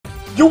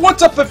Yo,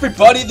 what's up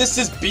everybody? This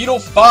is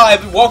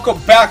Beetle5 and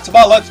welcome back to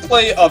my Let's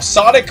Play of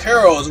Sonic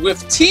Heroes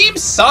with Team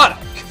Sonic.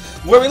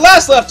 Where we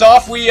last left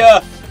off, we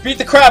beat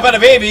the crap out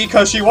of Amy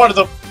because she wanted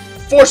to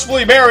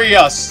forcefully marry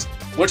us,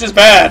 which is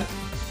bad.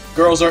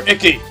 Girls are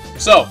icky.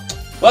 So,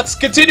 let's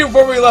continue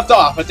where we left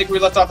off. I think we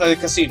left off at the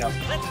casino.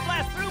 Let's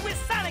blast through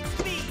with Sonic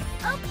speed!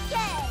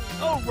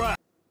 Okay! Alright!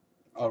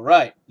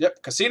 Alright,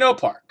 yep, Casino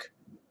Park.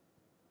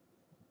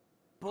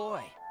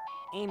 Boy,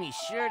 Amy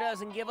sure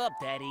doesn't give up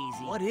that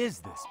easy. What is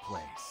this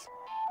place?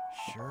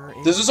 Sure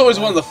is. This is always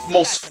one of the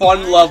most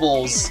fun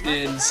levels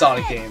in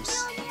Sonic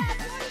games.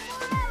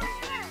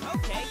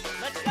 Okay,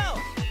 let's go!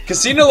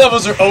 Casino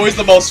levels are always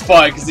the most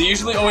fun because they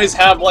usually always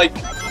have like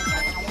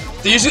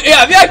they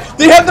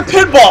have the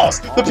pinballs.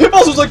 The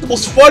pinballs was like the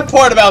most fun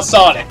part about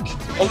Sonic.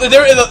 Well,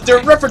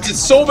 they're referenced in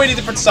so many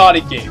different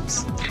Sonic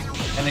games,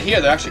 and then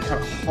here they're actually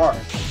kind of hard.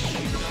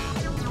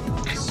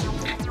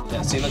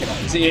 Yeah, see, look at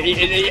that. See,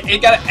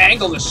 it got to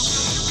angle the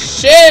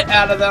shit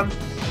out of them,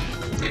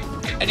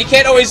 and you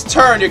can't always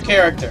turn your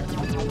character.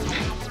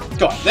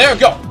 Go on, there we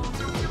go.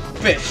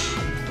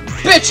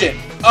 Bitch it.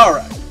 All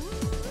right.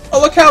 Oh,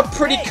 look how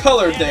pretty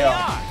colored they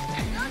are.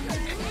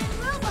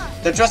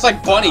 They're dressed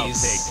like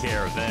bunnies. I'll take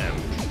care of them.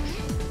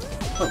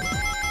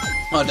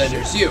 Oh, then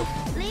there's you.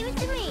 Leave it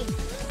to me.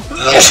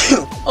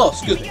 Oh,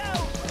 excuse me.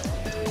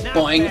 Not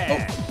Boing.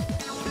 bad.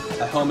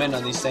 Oh. I home in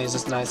on these things.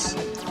 That's nice.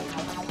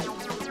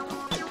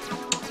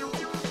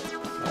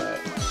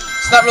 Alright.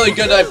 It's not really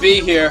good that I be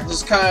here.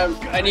 This is kind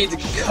of... I need to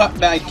cut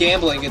my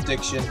gambling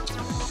addiction.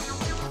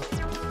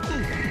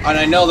 And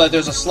I know that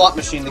there's a slot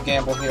machine to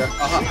gamble here.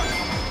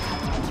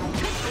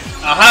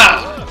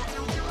 Aha!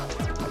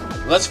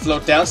 Let's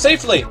float down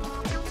safely.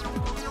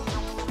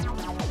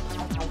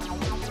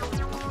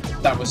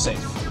 That was safe.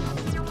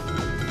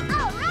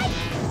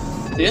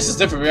 See, this is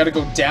different. We gotta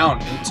go down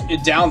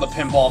down the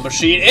pinball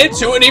machine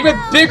into an even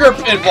bigger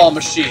pinball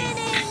machine.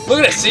 Look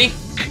at it, see?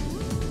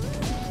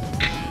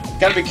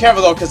 Gotta be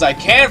careful though, because I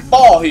can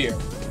fall here.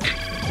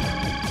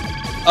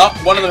 Oh,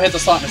 one of them hit the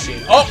slot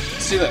machine. Oh,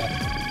 see that?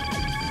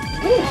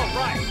 Woo.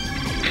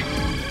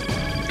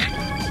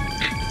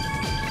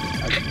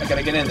 I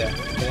gotta get in there.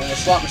 Get in the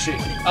slot machine.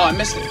 Oh, I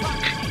missed it.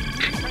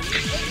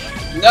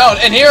 No,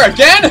 in here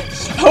again?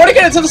 I want to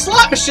get into the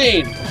slot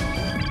machine.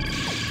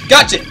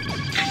 Gotcha.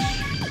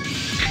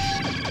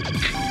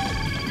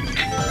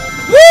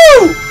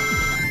 Woo!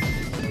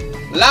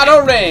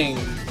 Lotto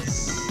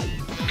rings.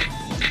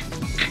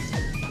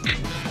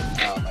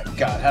 Oh my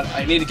god,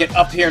 I need to get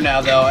up here now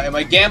though.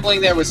 My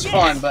gambling there was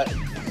fun, but I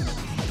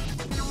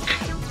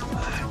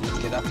need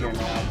to get up here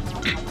now.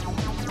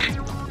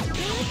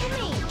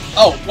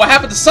 Oh, what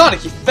happened to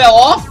Sonic? He fell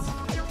off?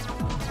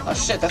 Oh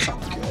shit, that's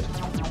not good.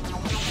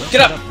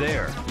 Get up! Up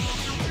there.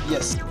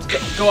 Yes,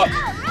 go up.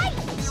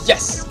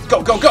 Yes,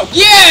 go, go, go!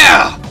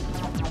 Yeah!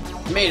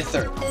 Made it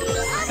third.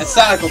 And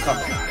Sonic will come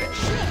back.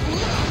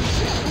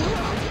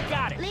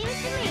 Got it! Leave it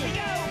to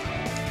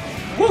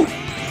me. Woo!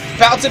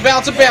 Bouncing,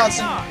 bouncing,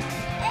 bouncing.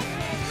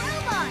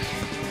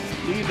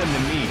 Leave them to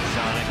me,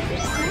 Sonic.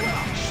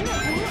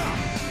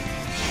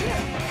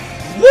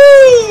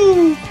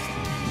 Woo!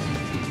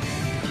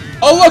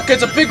 Oh look,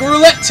 it's a big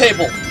roulette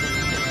table.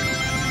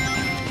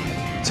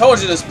 Told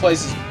you this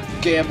place is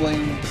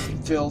gambling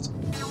filled.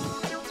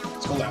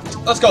 Let's go left.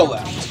 Let's go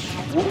left.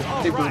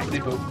 Beep boop,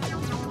 beep boop.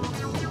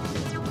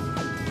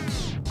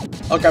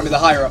 Oh, got me the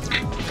higher up.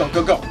 Go,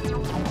 go, go.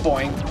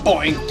 Boing,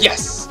 boing.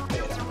 Yes.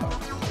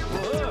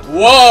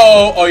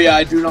 Whoa. Oh yeah,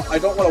 I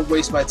don't want to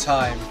waste my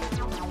time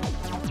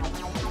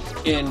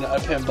in a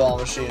pinball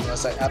machine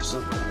unless I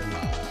absolutely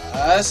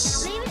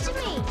must. Leave it to me.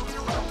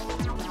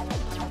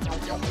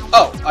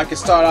 Oh, I can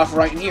start off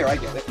right in here. I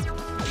get it.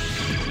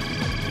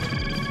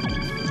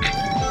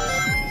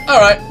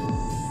 Alright.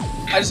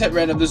 I just hit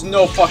random. There's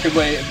no fucking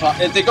way.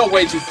 They go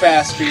way too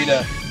fast for you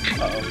to...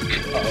 Uh-oh.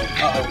 Uh-oh.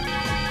 Uh-oh.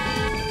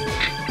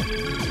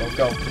 Go,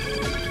 go.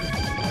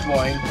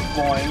 Boing.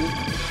 Boing.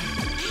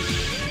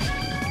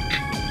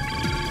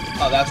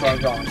 Oh, that's where I'm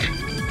going.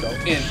 Go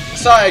in.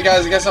 Sorry,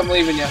 guys. I guess I'm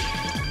leaving you.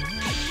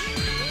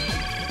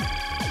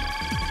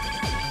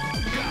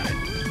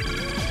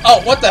 Oh,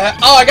 what the heck?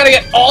 Oh, I gotta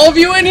get all of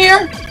you in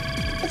here?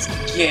 That's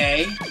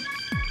gay.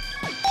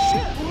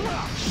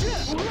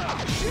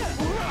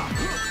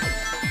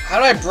 How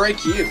do I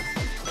break you?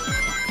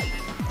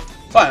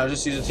 Fine, I'll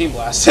just use a team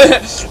blast.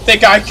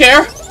 Think I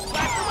care?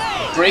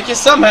 Break you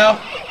somehow.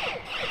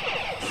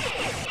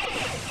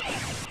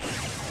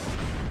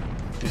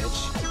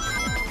 Bitch.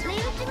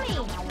 Leave it to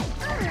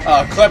me.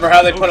 Oh, clever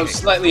how they put him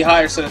slightly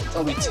higher so that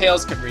only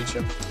Tails can reach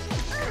him.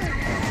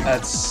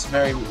 That's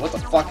very... What the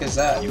fuck is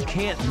that? You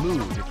can't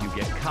move if you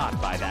get caught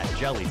by that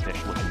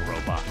jellyfish-looking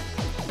robot.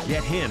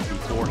 Get him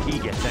before he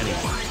gets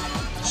anyone.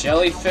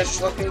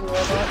 Jellyfish-looking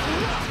robot?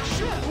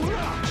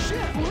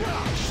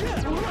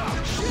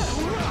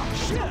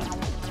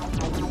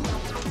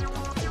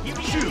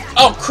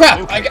 Oh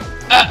crap! I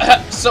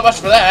got so much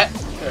for that.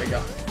 There we go.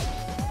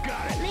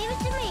 Leave it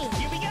to me.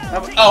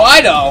 Oh,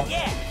 I know.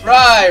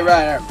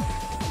 Right.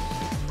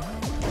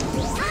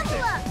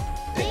 Buckle up.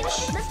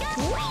 Bitch. Let's go.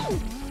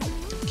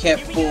 can't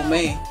fool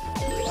me.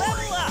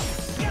 Level up.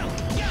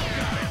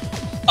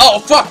 Oh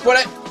fuck! What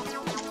I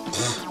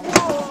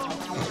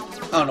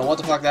don't know what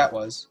the fuck that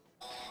was.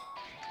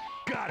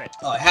 Got it.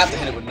 Oh, I have to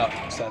hit it with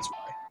knuckles. That's why.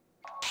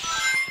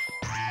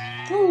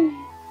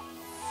 Woo.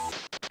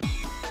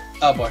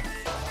 Oh boy.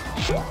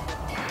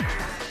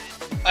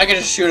 I could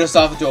just shoot us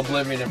off into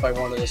oblivion if I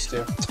wanted us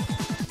to.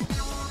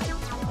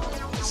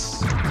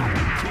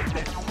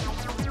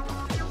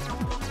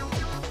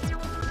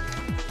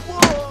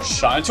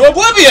 Shot into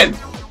oblivion!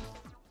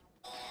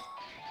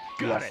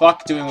 What the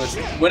fuck doing with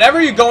it?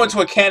 Whenever you go into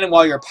a cannon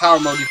while you're in power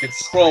mode, you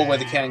control where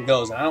the cannon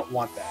goes, and I don't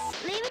want that.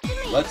 Leave it to me.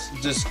 Let's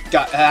just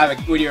have it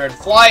when you're in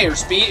fly or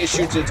speed, it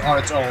shoots it on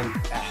its own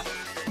path.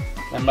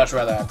 I'd much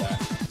rather have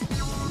that.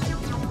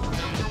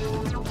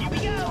 Here we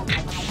go.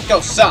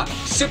 Go Sonic!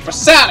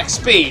 Supersonic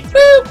speed!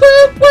 Woo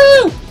woo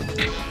woo!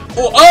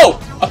 Oh,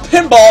 a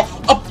pinball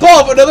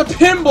above another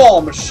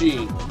pinball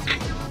machine!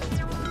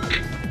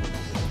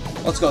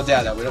 Let's go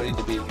down though, we don't need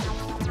to be.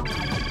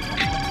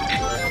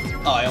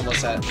 Oh, I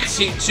almost had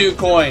it. 2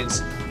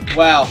 coins.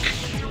 Wow.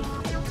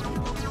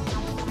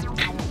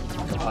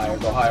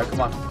 Go higher,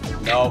 come on.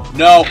 No,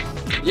 no!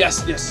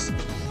 Yes, yes!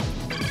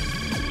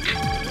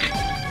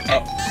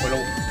 Oh,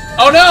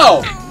 oh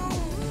no!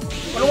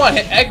 I don't want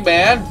to hit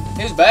Eggman!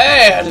 He's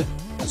bad!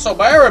 It's so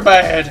very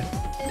bad!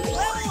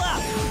 Level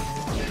up.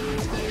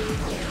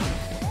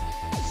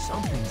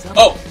 Something's up.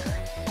 Oh!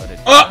 But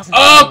it doesn't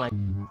seem like...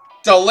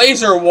 The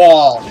laser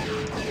wall!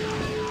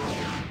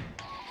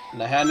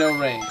 And I had no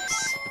rings.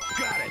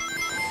 Got it.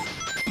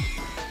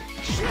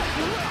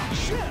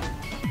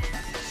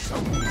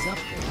 Something's up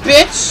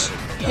there. Bitch!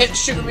 Hit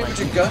shooting me with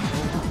your gun.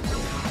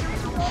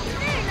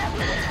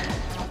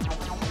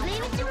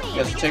 Leave it to me. You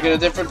guys are taking a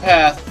different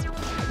path.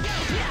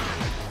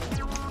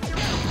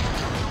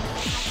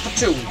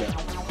 Pachunga.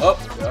 Oh,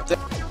 you're up there.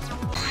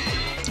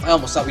 I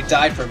almost thought we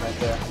died for a minute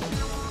there.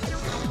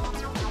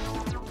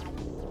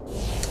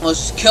 Let's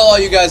just kill all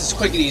you guys this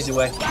quick and easy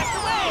way. It's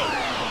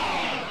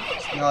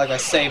not like I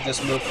saved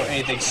this move for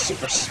anything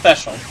super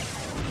special.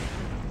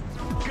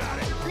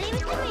 Leave it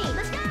to me.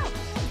 Let's go.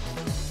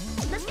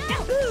 Let's go.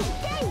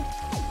 Dang.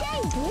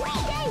 Dang.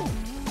 Dang.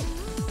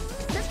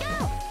 Let's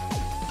go.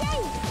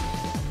 Dang.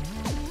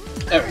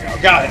 There we go,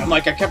 got it. I'm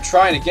like, I kept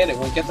trying to get it,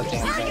 wouldn't get the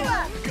damn thing.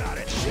 Got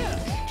it.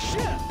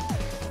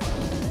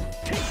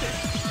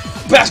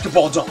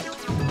 Basketball dunk.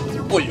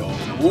 Oh, yo.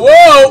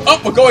 Whoa!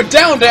 Oh, we're going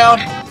down, down.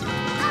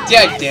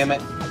 Yeah, damn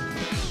it.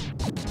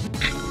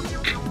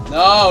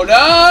 No,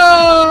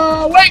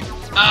 no! Wait!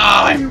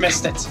 Ah, I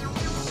missed it.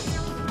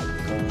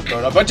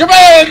 Go, but you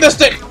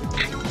missed it!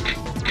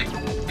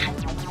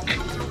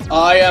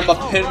 I am a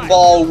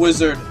pinball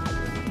wizard.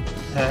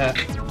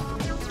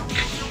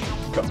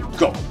 Go,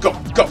 go, go,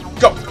 go,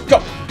 go, go,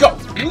 go!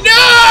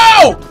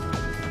 No!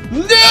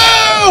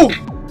 No!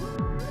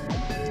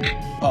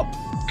 Up,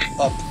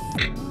 up,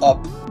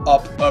 up,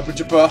 up,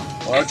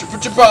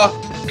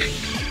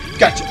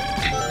 Gotcha.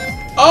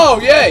 Oh,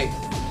 yay!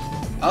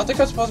 I don't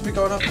think I'm supposed to be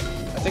going up.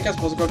 I think I'm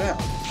supposed to go down.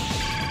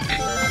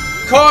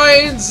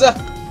 Coins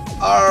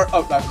are...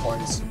 Oh, not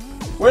coins.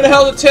 Where the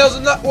hell did Tails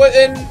and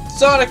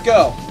Sonic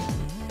go?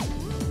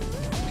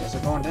 Guess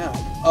they're going down.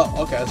 Oh,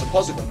 okay. I'm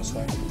supposed to go this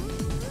way.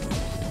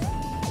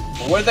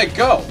 But where did they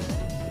go?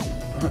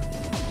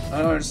 I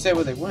don't understand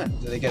where they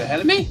went. Did they get ahead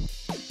of me?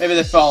 Maybe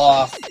they fell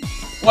off.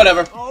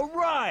 Whatever. All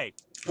right.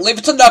 Leave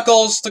it to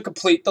Knuckles to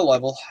complete the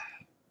level.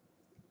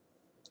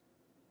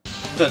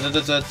 And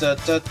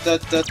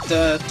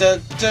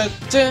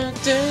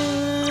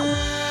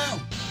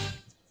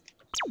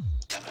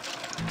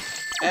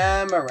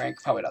my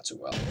rank probably not too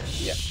well.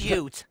 Yeah.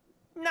 Shoot.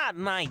 Not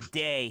my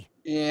day.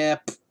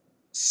 Yep.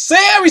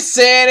 Sorry,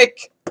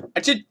 Sonic. I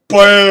did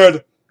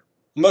bad.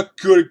 I'm not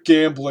good at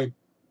gambling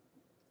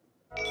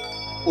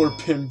or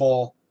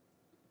pinball.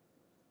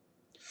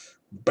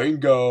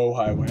 Bingo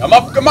highway. I'm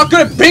not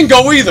good at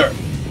bingo either.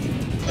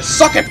 I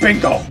suck at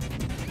bingo.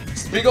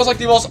 Bingo's like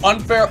the most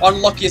unfair,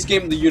 unluckiest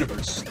game in the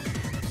universe.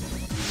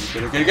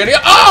 Get it.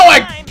 Oh,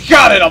 I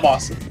got it! I'm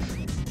awesome.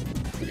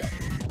 Here we go.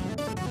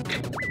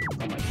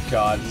 Oh my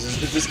god.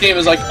 This game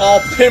is like all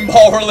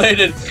pinball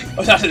related.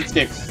 Oh, not this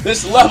game.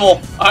 This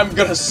level, I'm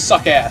gonna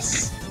suck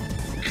ass.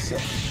 So,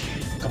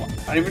 come on.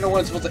 I don't even know when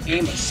I'm supposed to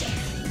aim myself.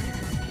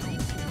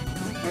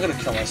 I'm gonna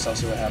kill myself,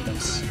 see what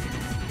happens.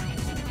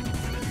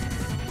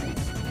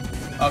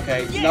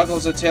 Okay, yes.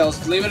 Knuckles and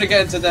Tails. Leave it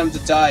again to them to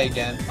die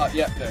again.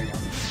 Yeah, there you go.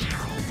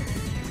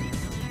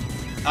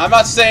 I'm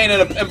not saying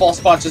in a pinball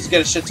spot just to get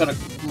a shit ton of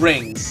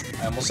rings.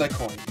 I almost said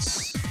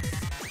coins.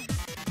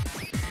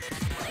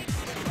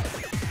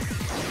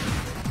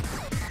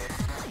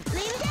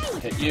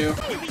 Hit you.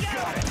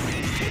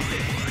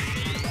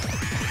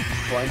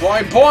 Boing,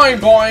 boing, boing,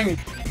 boing!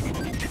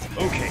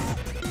 Okay.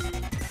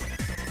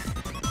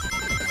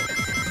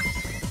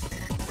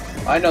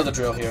 I know the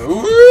drill here.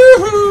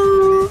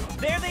 Woohoo!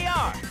 There they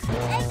are.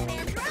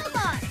 Eggman's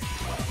robot.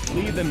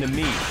 Leave them to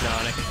me,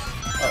 Sonic.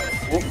 Oh,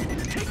 whoop.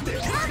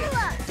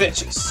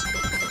 Bitches.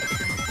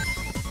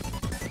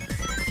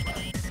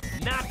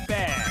 Not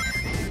bad.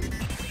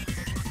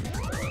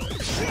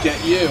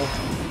 get you.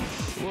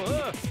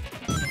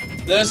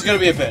 This is gonna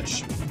be a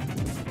bitch.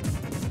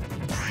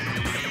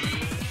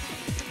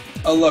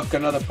 Oh look,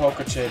 another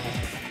poker table.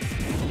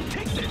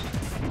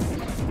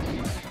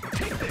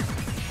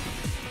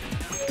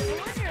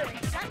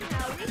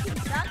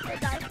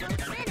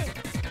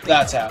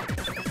 That's how.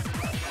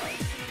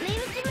 Leave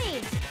it to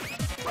me.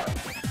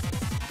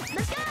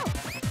 Let's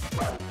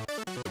go.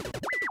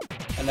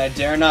 And I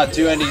dare not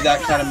do any of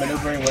that kind of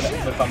maneuvering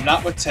if I'm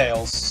not with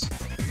Tails.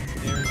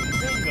 There's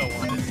bingo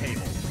on the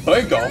table.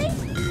 Bingo?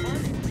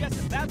 Just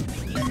about to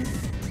begin.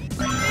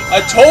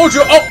 I told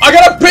you! Oh, I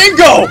got a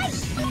bingo!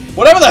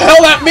 Whatever the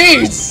hell that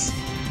means!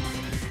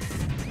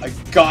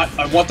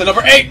 I want the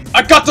number 8!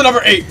 I got the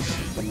number 8!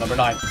 The number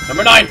 9.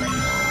 Number 9!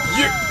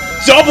 You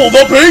double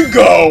the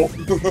bingo!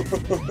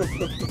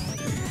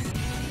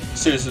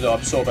 Seriously though,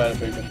 I'm so bad at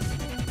bingo.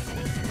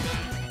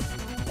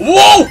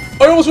 Whoa!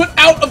 I almost went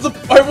out of the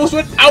Whoa!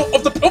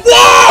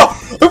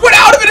 I went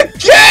out of it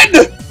again!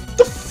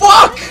 The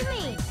fuck?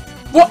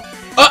 What?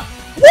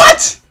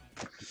 What?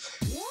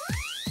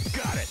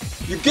 Got it.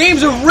 Your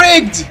games are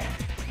rigged!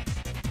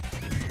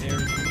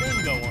 There's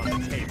bingo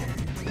on the table.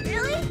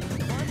 Really?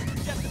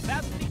 Just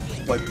about to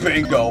begin. Let's play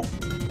bingo.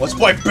 Let's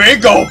play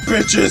bingo,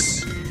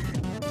 bitches!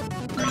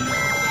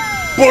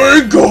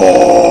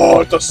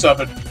 Bingo! The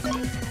 7.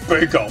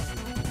 Bingo.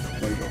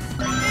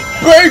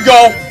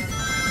 Bingo.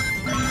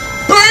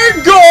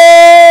 Bingo!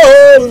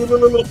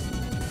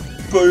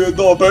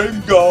 Bingo!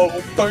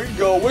 Bingo!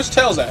 Bingo! Where's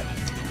Tails at?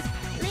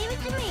 Leave it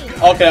to me.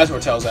 Okay, that's where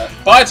Tails at.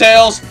 Bye,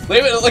 Tails!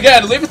 Leave it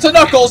again! Leave it to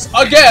Knuckles!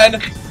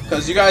 Again!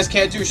 Because you guys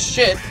can't do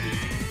shit.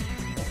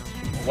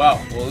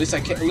 Wow. Well, at least I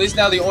can. At least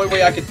now the only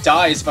way I could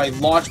die is if I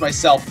launch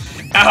myself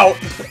out.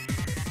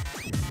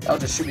 That'll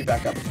just shoot me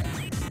back up again.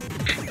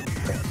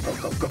 Go,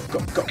 go, go, go,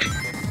 go,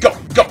 go,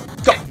 go,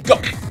 go, go!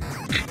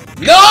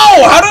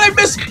 No! How did I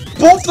miss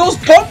both those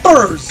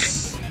bumpers?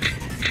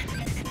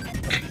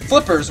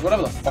 Flippers,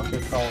 whatever the fuck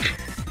they're called.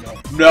 No,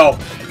 no,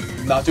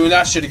 I'm not doing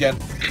that shit again.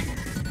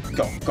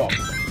 Go, go,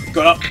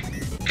 get up,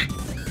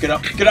 get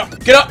up, get up,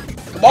 get up!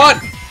 Come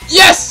on!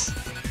 Yes!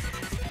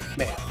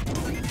 Man.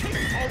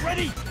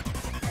 Already.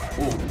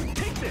 Ooh.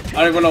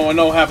 I don't even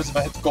know what happens if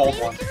I hit the gold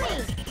one.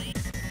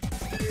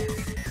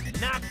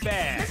 Not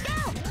bad. Let's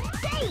go.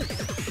 Dave.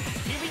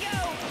 Here we go.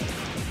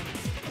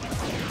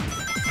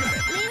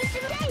 Leave it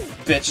to me.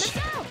 Bitch. Let's go.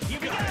 Here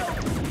we go.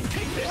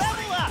 Take this.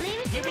 Level up. Leave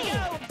it Here to we me. go.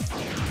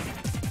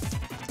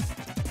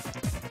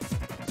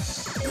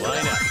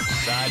 Line up,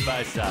 side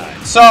by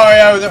side. Sorry,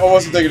 I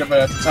wasn't thinking of it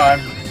at the time.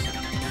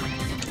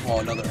 Oh,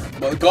 another.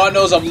 Well, God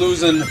knows I'm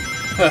losing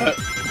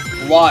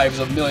lives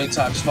a million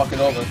times fucking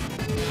over.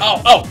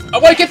 Oh, oh! I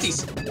want to get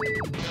these!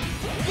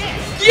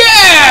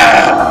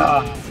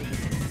 Yeah!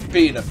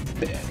 Being a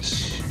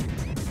bitch.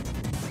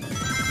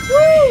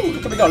 Woo!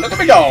 Look at me go! Look at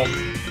me go!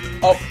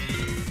 Oh.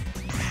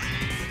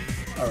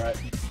 Alright.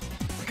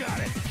 Got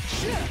it.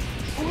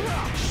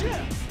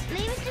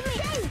 Leave it to me.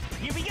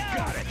 Here we go.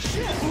 Got it.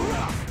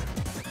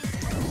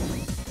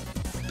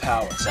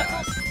 Power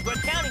tap. We're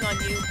counting on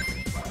you.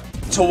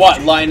 To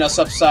what? Line us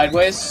up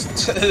sideways?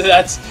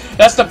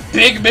 that's the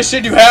big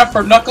mission you have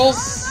for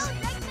Knuckles?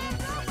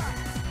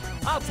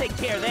 I'll take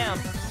care of them.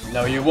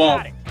 No, you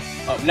won't.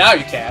 Oh, now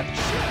you can.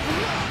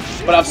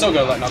 But I'm still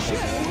gonna let Knuckles do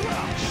it.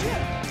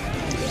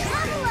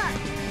 Level up.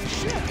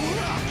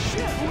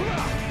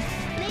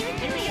 Leave it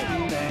to me.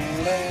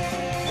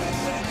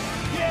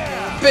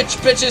 Bitch,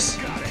 bitches!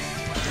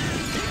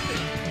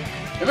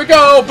 Here we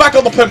go! Back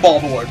on the pinball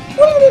board!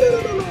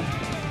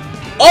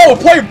 Oh,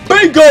 we're playing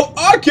bingo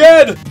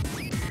again!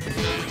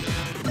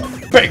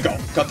 Bingo!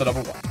 Got the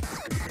number 1.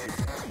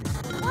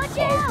 Watch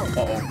out.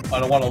 Uh-oh. I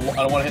don't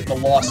wanna hit the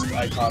lost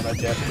icon right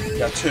there.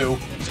 Got 2.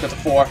 Let's get the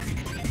 4.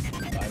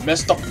 I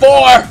missed the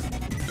 4!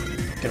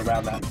 Get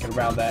around that. Get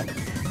around that.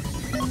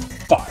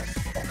 5.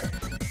 Okay.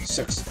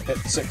 6. Hit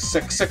 6,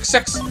 6, 6,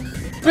 6!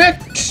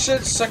 Big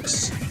shit,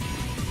 6.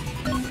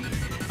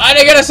 I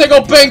didn't get a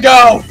single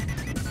bingo!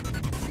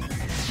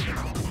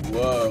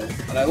 Whoa.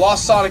 And I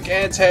lost Sonic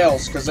and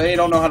Tails because they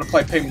don't know how to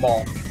play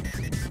pinball.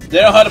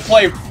 They know how to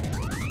play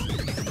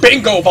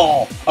Bingo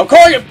Ball. I'm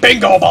calling it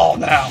Bingo Ball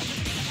now.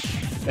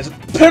 It's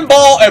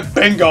pinball and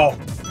bingo.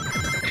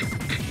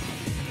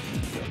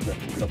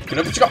 Get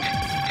up, what you go?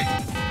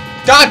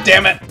 God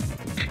damn it.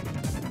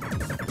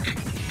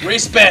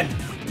 Respin.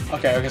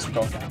 Okay, I guess we're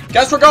going down.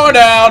 Guess we're going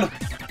down.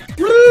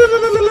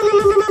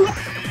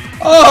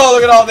 Oh,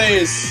 look at all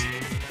these.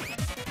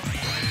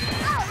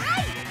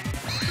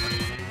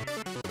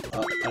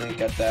 Oh, I didn't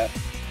get that.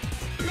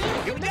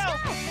 Here we go.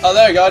 Oh,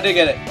 there you go. I did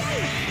get it.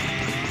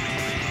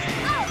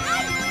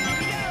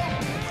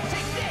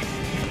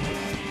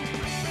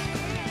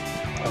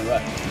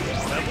 Alright.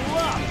 Level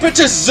up.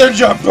 Bitches in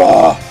your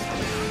bar!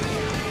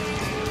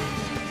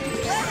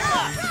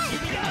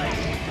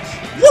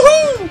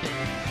 Woohoo!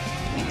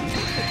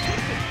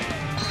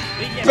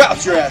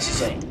 Bounce your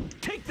asses up.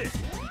 Take this.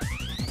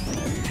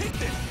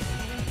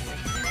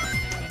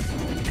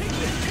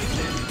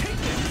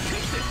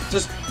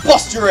 Just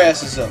bust your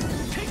asses up.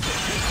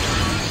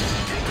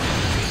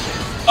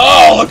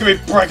 Oh, look at me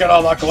breaking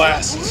all that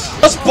glass.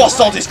 Let's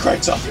bust all these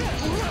crates up.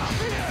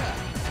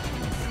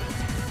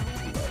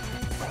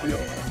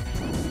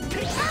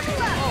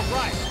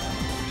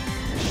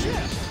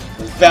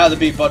 There's bound to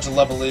be a bunch of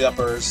leveling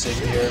uppers in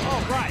here.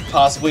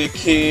 Possibly a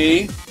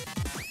key.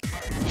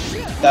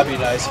 That'd be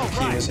nice if a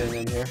key was hidden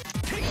in here.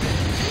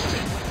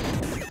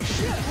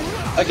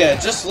 Again,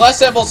 just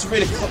less emeralds for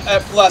me to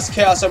less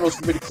chaos emeralds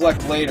for me to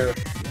collect later.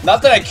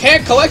 Not that I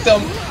can't collect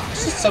them.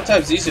 It's just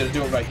sometimes easier to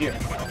do it right here.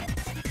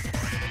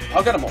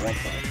 I'll get them at one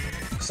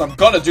point. So I'm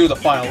gonna do the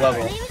final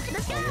level.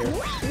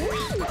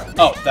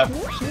 Oh,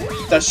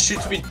 that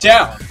shoots me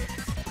down.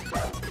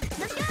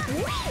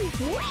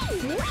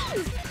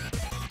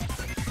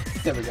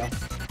 There we go.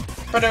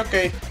 But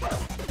okay.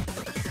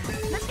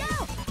 Let's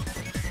go.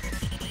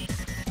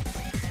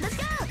 Let's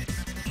go.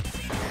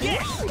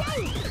 Yes.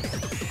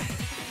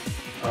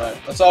 Alright,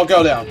 let's all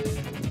go down.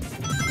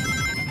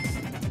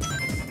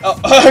 Oh,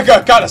 I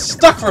got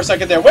stuck for a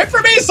second there. Wait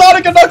for me,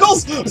 Sonic and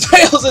Knuckles!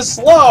 Tails is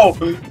slow!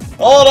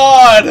 Hold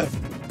on!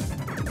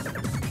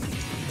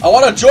 I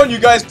want to join you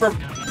guys for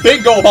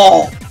Bingo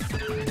Ball!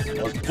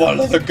 Let's play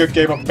another good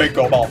game of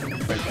Bingo Ball.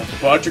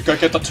 But you could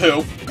get the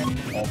 2.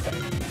 Okay.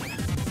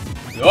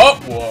 Oh,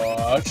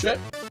 watch it.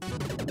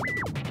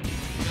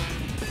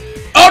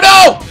 Oh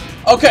no!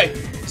 Okay,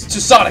 it's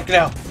to Sonic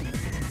now.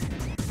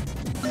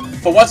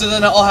 For once and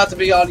then I'll have to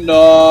be on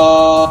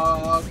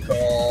Knuckles.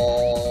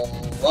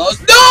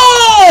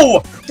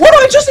 No! Why do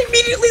I just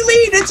immediately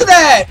lead into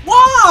that?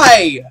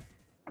 Why?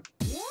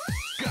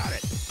 Got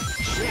it.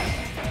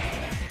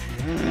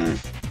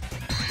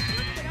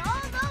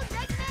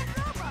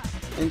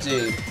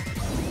 Indeed.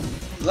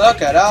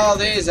 Look at all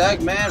these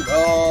Eggman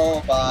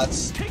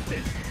robots. Take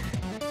this.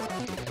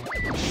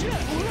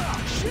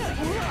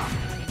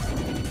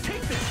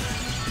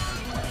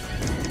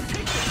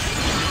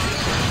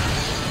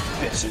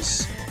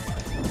 Bitches.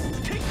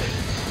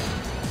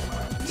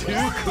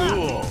 Too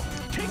cool.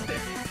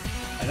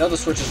 I know the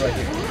switch is right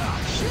here.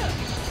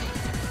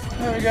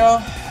 There we go.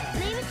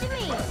 Leave it to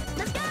me.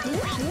 Let's go.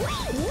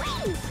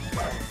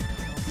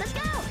 Let's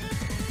go.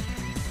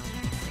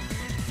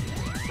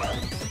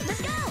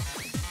 Let's go.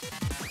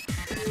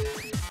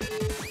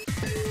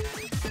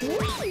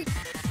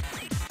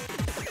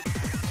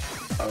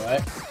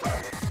 Alright.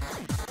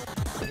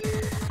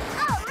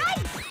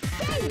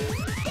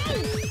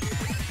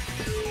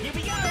 Here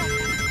we go.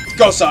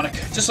 Go, Sonic.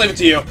 Just leave it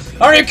to you. I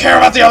don't even care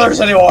about the others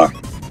anymore.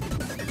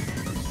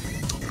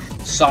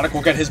 Sonic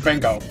will get his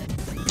bingo.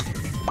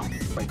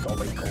 Bingo,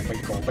 bingo,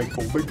 bingo,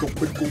 bingo, bingo,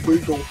 bingo,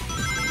 bingo.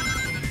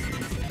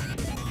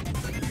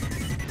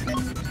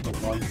 The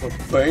one for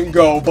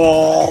Bingo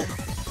Ball.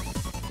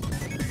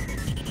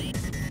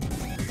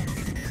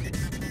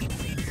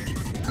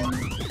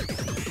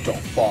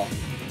 Don't fall.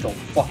 Don't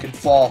fucking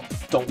fall.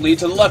 Don't lean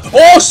to the left.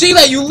 Oh, see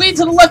that? You lean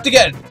to the left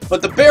again.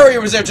 But the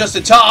barrier was there just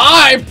in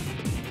time.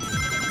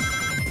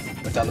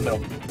 Right down the middle.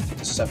 Get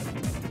to 7.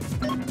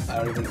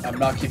 I'm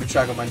not keeping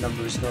track of my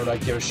numbers, nor do I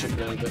give a shit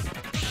really, but...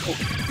 Oh.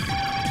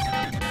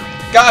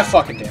 God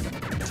fucking damn it.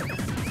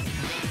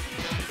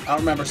 I don't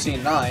remember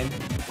seeing 9.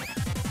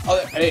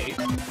 Oh, 8.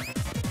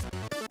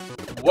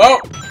 Whoa!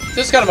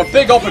 This is kind of a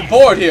big open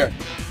board here.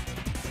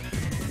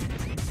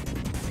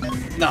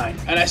 9.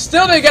 And I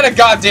still didn't get a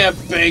goddamn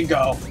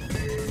bingo.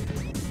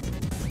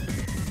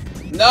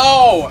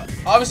 No!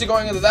 Obviously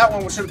going into that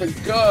one should have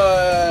been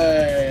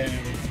good.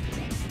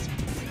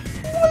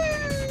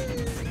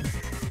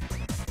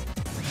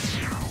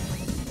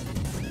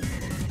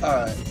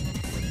 Alright.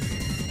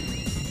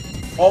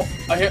 Oh,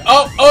 I hear.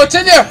 Oh, it's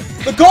in there!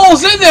 The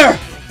goal's in there!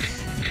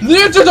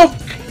 Near to the.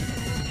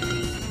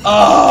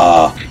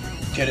 Ah!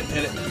 Get it,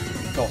 hit it.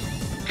 Go.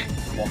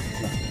 Come on,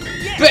 come on.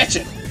 Bitch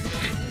it!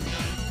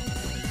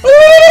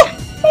 Ah!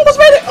 Almost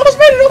made it! Almost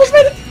made it! Almost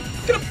made it!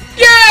 Get him!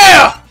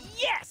 Yeah!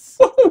 Yes.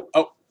 Woohoo!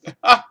 Oh.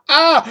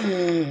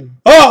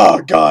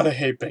 Oh, God, I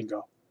hate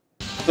bingo.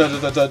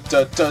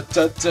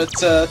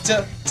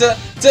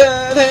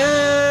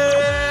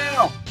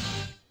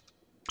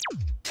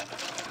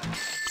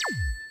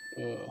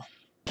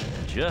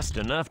 Just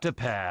enough to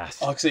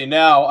pass. Actually,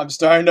 now I'm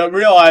starting to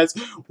realize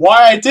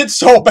why I did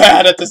so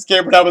bad at this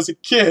game when I was a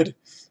kid.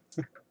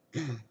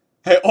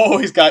 I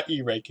always got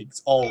E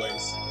rankings,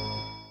 always.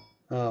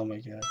 Oh my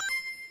god.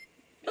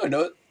 No, I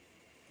know it.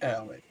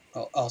 Oh wait,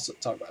 I'll also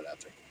talk about it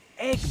after.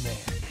 Eggman.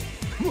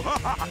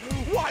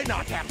 Why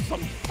not have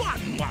some fun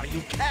while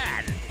you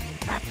can?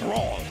 After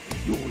all,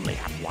 you only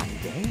have one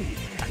day,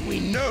 and we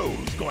know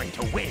who's going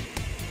to win.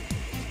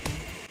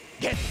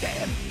 Get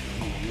them!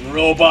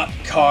 Robot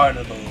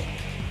Carnival.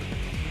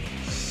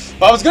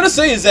 What I was gonna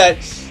say is that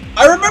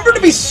I remember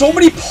to be so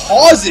many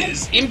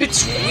pauses in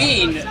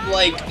between,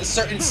 like,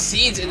 certain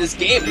scenes in this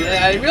game,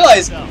 and I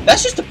realized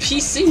that's just the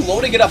PC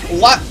loading it up a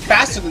lot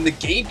faster than the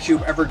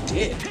GameCube ever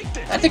did.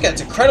 I think that's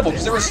incredible,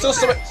 because there was still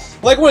so much,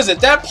 like, what is it,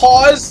 that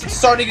pause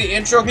starting the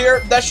intro here,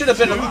 that should have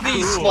been at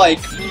least, like,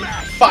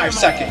 5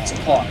 seconds to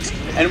pause,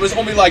 and it was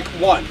only, like,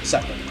 1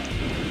 second.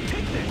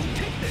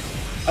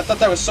 I thought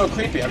that was so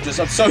creepy, I'm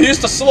so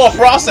used to slow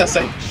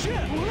processing.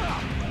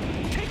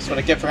 what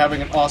I get for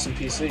having an awesome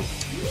PC.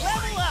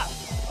 Level up.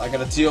 I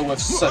gotta deal with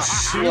such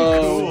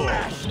slow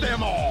Smash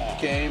them all.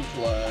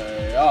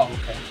 gameplay. Oh,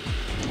 okay.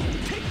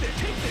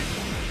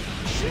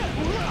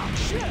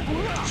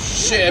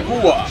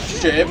 Shebua,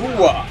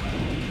 Shebua.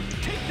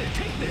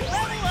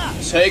 Level up.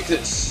 Take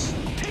this.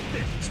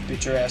 Let's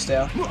beat your ass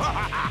down.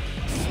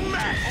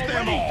 Smash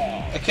them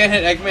all. I can't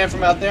hit Eggman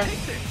from out there.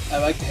 I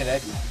like to hit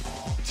Eggman.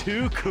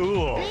 Too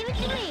cool. Leave it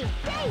to me.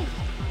 Dave.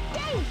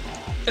 Dave.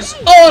 It's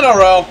all in a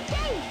row.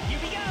 Here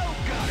we go.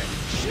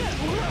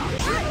 Leave it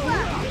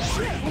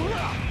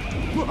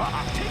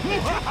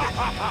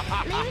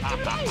to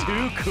me.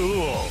 Too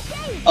cool.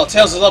 Oh,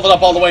 Tails is leveled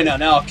up all the way now.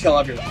 Now I'll kill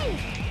everyone.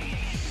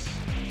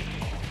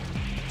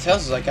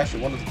 Tails is like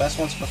actually one of the best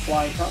ones for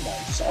flying combat.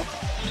 You just all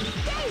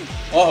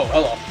oh,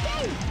 hello.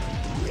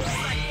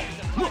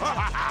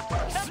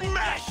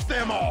 Smash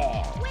them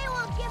all. We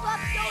won't give up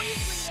so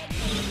easily.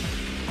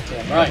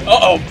 Damn right.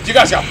 Uh-oh, you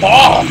guys got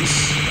bombs!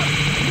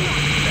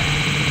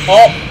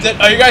 Oh,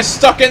 are you guys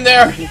stuck in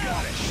there?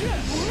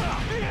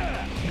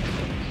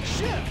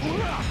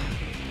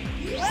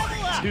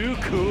 Too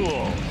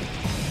cool.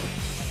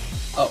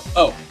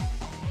 Oh.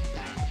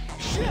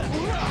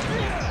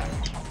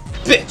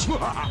 Bitch!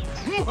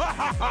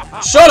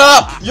 Shut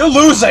up! You're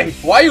losing!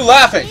 Why are you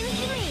laughing? Leave it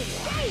to me.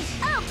 Dave.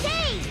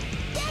 Okay.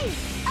 Dave.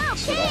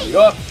 Set Okay. all you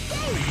up.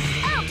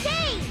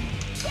 Okay.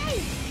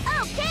 Dave.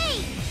 Okay.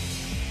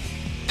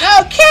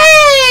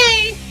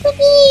 Okay! That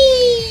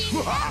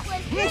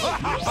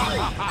was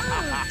great.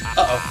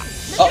 Uh-oh.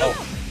 Uh-oh.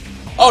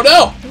 Oh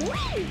no!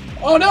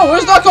 Oh no,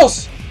 where's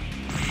Knuckles?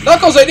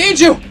 Knuckles, I need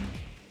you!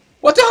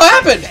 What the hell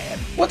happened?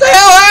 What the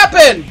hell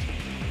happened?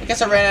 I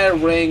guess I ran out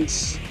of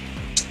rings.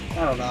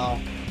 I don't know.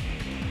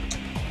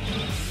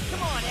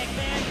 Come on,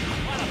 Eggman.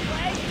 Wanna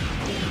play?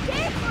 Be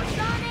careful,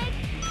 Sonic.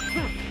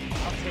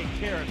 I'll take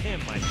care of him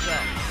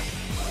myself.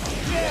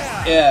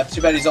 Yeah,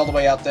 too bad he's all the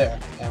way out there.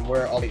 And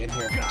we're all the way in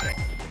here.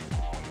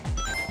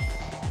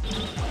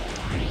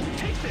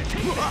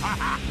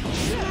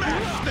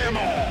 Smash them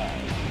all.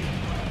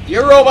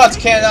 Your robots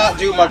cannot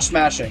do much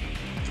smashing.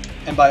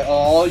 And by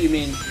all, you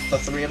mean the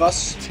three of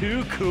us?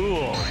 Too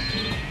cool.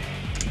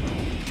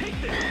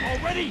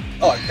 Already.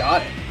 Oh, I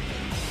got it.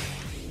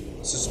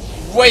 Let's just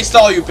waste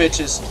all you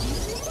bitches.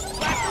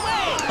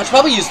 I should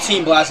probably use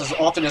Team Blast as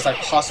often as I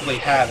possibly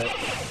have it.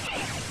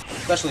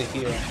 Especially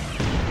here.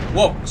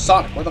 Whoa,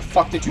 Sonic, where the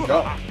fuck did you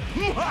go?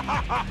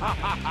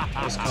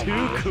 That was kinda Too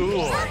weird.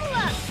 cool. Level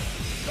up.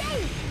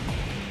 Dave.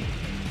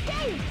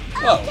 Dave.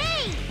 Oh.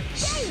 Okay.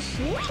 Dave.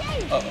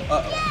 Dave.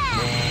 Uh-oh.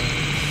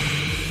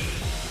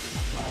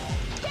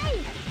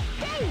 Dave.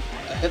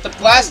 Dave. Hit the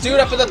blast dude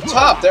up at the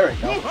top. There we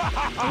go. Okay.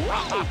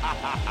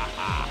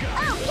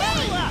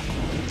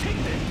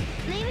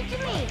 Leave it to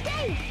me.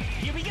 Dave.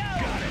 Here we go.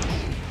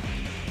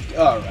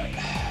 Alright.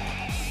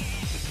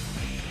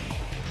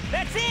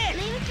 That's it.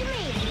 Leave it to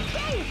me.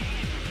 Dave.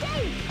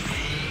 Dave.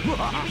 Here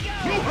we go.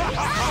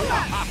 Level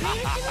up.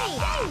 Leave it to me.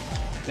 Dave.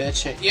 Bitch,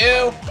 hit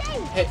you.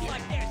 Hit you.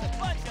 Like there's a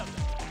bunch of them.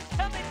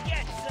 Come and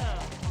get some.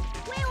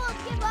 We won't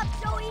give up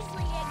so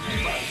easily,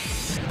 Eggman.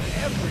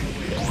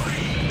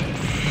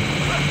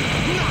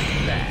 Not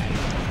bad.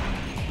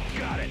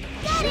 Got it.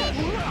 Get it.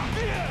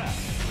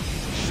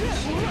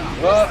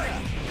 What?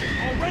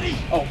 Already.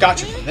 Oh,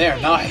 got you from there.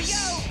 Nice.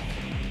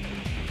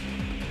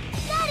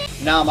 Got it.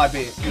 Now might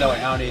be. No, wait,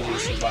 I don't need to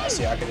use the blast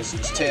here. I can just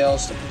use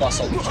Tails to bust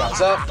all these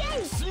shots up.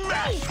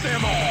 Smash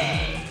them all.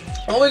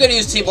 I'm only gonna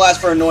use Team Blast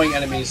for annoying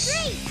enemies.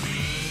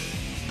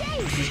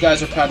 These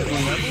guys are practically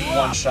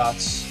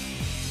one-shots.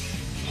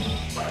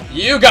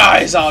 You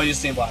guys, I'll use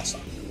Team Blast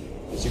on.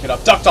 So you can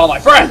abduct all my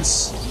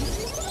friends!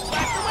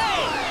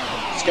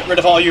 Let's get rid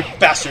of all you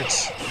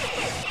bastards.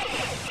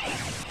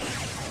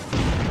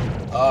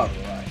 Alright.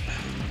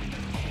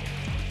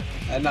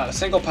 And not a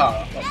single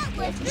power-up. Oh,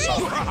 well, for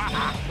some.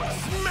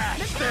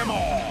 Smash them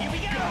all.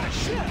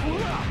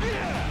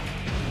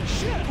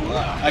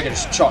 I can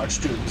just charge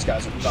through these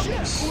guys with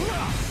ducks.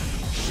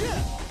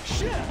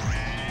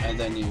 And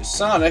then use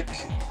Sonic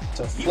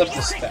to flip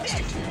this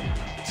bastard here.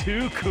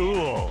 Too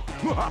cool.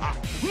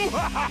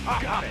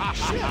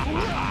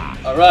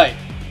 Alright.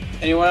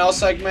 Anyone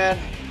else, Eggman?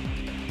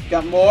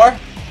 Got more?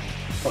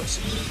 Of course.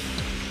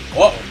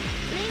 Whoa.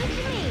 Leave it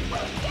to me.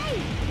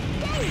 Dave.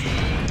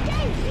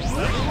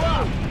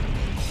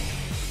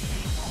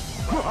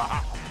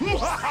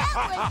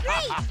 That was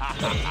great.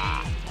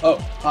 Oh,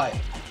 hi.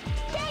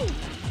 Dave.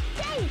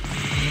 Dave.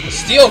 The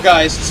Steel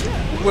guys,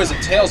 who is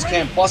it? Tails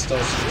can't bust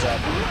those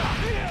exactly.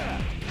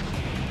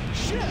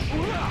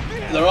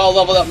 They're all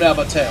leveled up now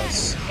but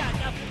Tails. Got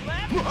nothing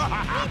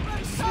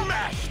left.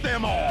 Smash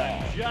them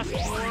all. Just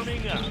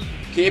warming up.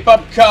 Keep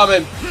up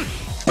coming.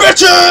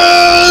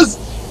 Bitches!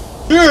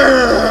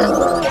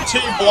 Yeah!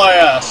 Team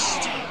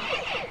Blast!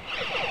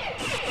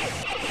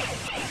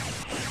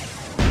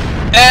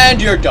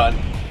 And you're done.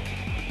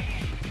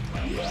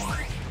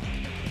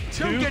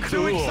 Don't get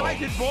too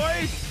excited,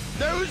 boys.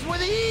 Those were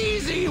the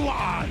easy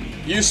ones.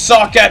 You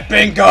suck at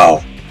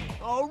bingo!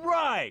 All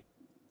right.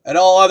 And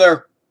all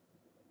other,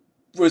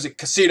 what is it,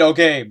 casino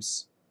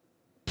games.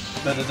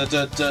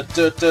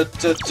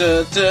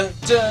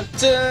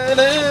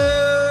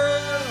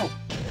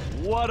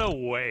 What a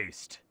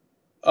waste.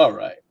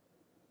 Alright.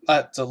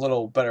 That's a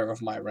little better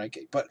of my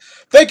ranking. But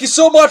thank you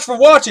so much for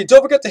watching.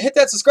 Don't forget to hit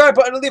that subscribe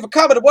button and leave a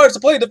comment of what to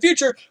play in the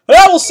future. And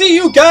I will see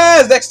you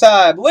guys next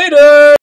time. Later!